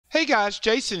Hey guys,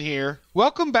 Jason here.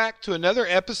 Welcome back to another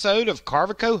episode of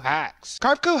Carveco Hacks.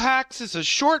 Carveco Hacks is a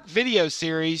short video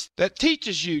series that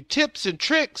teaches you tips and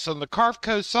tricks on the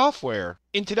Carveco software.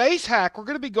 In today's hack, we're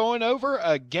going to be going over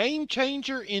a game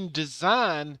changer in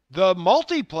design, the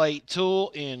multi-plate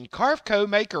tool in Carveco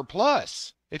Maker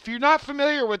Plus. If you're not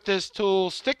familiar with this tool,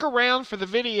 stick around for the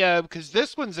video because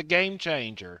this one's a game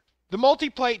changer. The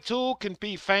multi-plate tool can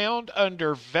be found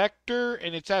under Vector,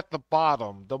 and it's at the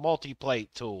bottom, the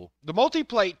multi-plate tool. The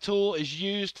multi-plate tool is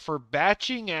used for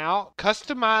batching out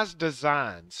customized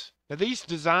designs. Now, these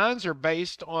designs are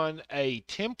based on a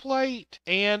template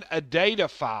and a data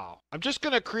file. I'm just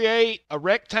going to create a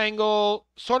rectangle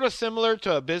sort of similar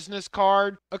to a business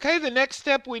card. Okay, the next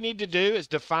step we need to do is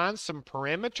define some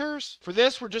parameters. For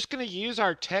this, we're just going to use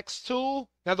our text tool.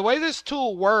 Now, the way this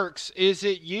tool works is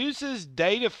it uses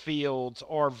data fields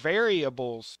or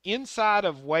variables inside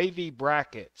of wavy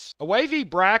brackets. A wavy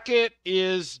bracket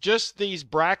is just these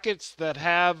brackets that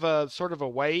have a sort of a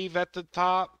wave at the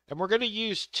top. And we're going to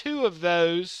use two of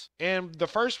those. And the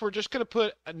first, we're just going to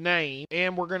put a name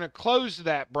and we're going to close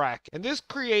that bracket. And this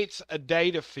creates a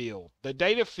data field. The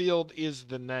data field is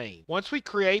the name. Once we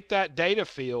create that data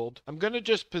field, I'm going to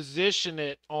just position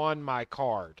it on my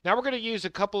card. Now we're going to use a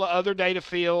couple of other data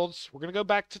fields. We're going to go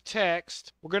back to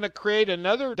text. We're going to create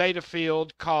another data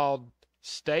field called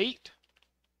state.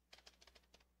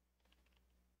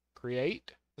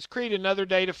 Create. Let's create another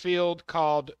data field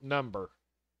called number.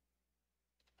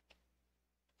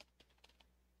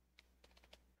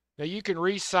 Now you can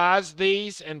resize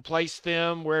these and place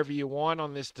them wherever you want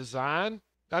on this design.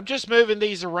 I'm just moving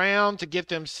these around to get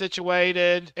them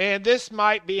situated. And this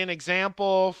might be an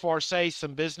example for, say,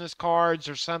 some business cards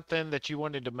or something that you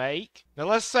wanted to make. Now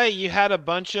let's say you had a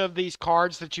bunch of these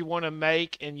cards that you want to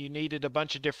make and you needed a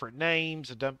bunch of different names,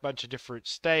 a bunch of different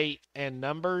state and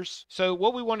numbers. So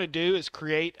what we want to do is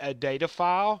create a data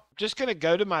file. I'm just going to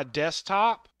go to my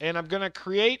desktop and I'm going to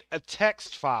create a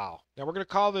text file. Now we're going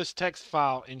to call this text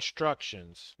file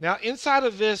instructions. Now inside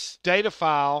of this data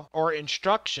file or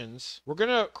instructions, we're going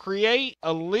to create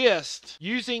a list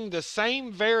using the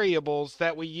same variables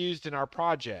that we used in our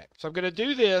project. So I'm going to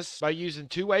do this by using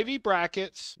two wavy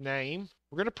brackets, name.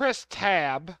 We're going to press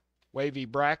tab, wavy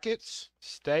brackets,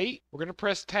 state. We're going to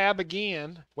press tab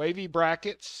again, wavy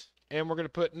brackets, and we're going to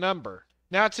put number.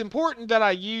 Now it's important that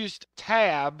I used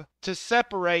tab to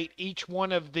separate each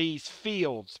one of these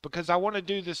fields because I want to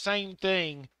do the same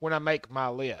thing when I make my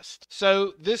list.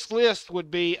 So this list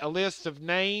would be a list of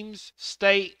names,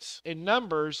 states, and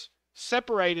numbers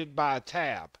separated by a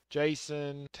tab.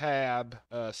 Jason, tab,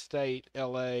 state,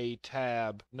 LA,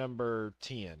 tab, number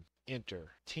 10.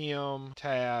 Enter. Tim,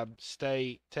 tab,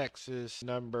 state, Texas,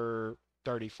 number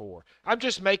 34. I'm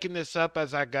just making this up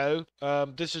as I go.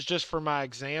 This is just for my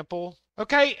example.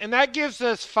 Okay, and that gives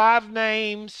us 5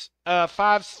 names,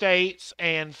 5 states,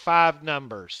 and 5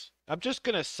 numbers. I'm just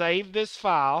going to save this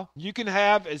file. You can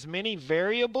have as many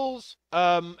variables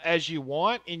as you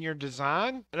want in your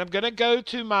design. And I'm going to go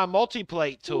to my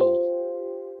multi-plate tool.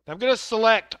 I'm going to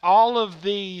select all of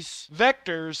these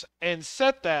vectors and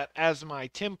set that as my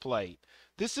template.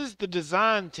 This is the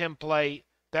design template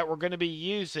that we're going to be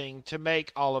using to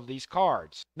make all of these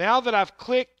cards. Now that I've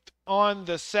clicked on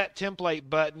the set template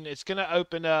button, it's going to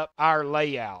open up our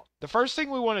layout. The first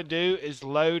thing we want to do is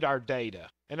load our data.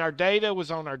 And our data was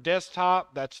on our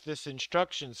desktop. That's this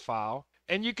instructions file.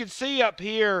 And you can see up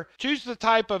here, choose the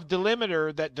type of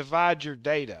delimiter that divides your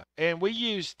data. And we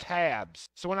use tabs.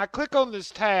 So when I click on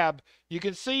this tab, you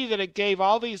can see that it gave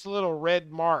all these little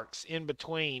red marks in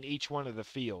between each one of the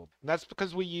fields. And that's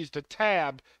because we used a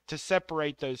tab to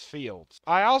separate those fields.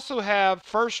 I also have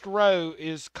first row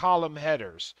is column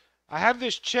headers. I have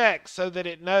this checked so that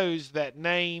it knows that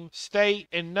name, state,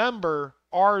 and number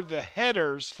are the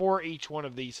headers for each one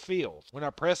of these fields. When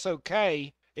I press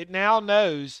OK, it now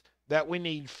knows that we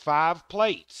need 5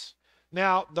 plates.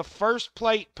 Now, the first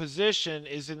plate position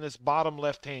is in this bottom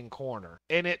left-hand corner,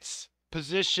 and it's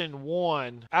position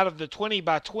 1 out of the 20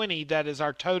 by 20 that is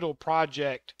our total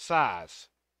project size.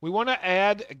 We want to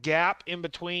add a gap in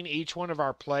between each one of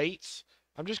our plates.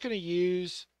 I'm just going to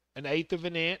use an 1/8 of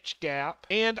an inch gap,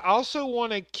 and also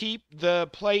want to keep the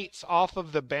plates off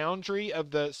of the boundary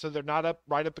of so they're not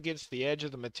right up against the edge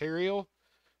of the material.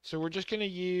 So we're just going to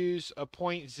use a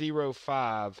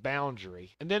 0.05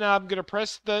 boundary. And then I'm going to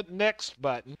press the next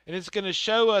button, and it's going to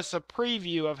show us a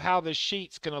preview of how the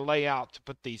sheet's going to lay out to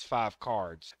put these 5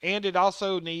 cards. And it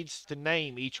also needs to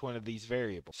name each one of these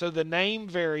variables. So the name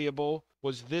variable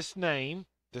was this name,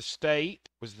 the state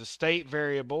was the state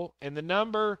variable, and the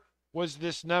number was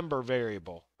this number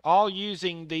variable. all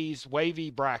using these wavy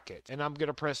brackets. And I'm going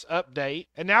to press update.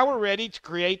 And now we're ready to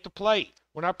create the plate.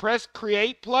 When I press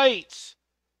create plates,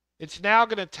 it's now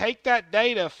going to take that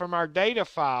data from our data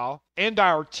file and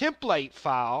our template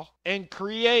file and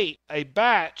create a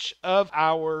batch of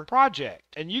our project.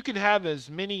 And you can have as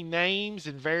many names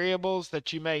and variables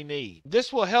that you may need.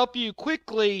 This will help you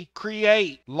quickly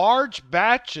create large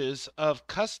batches of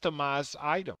customized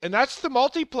items. And that's the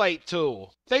multi-plate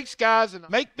tool. Thanks guys, and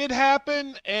make it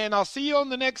happen, and I'll see you on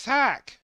the next hack.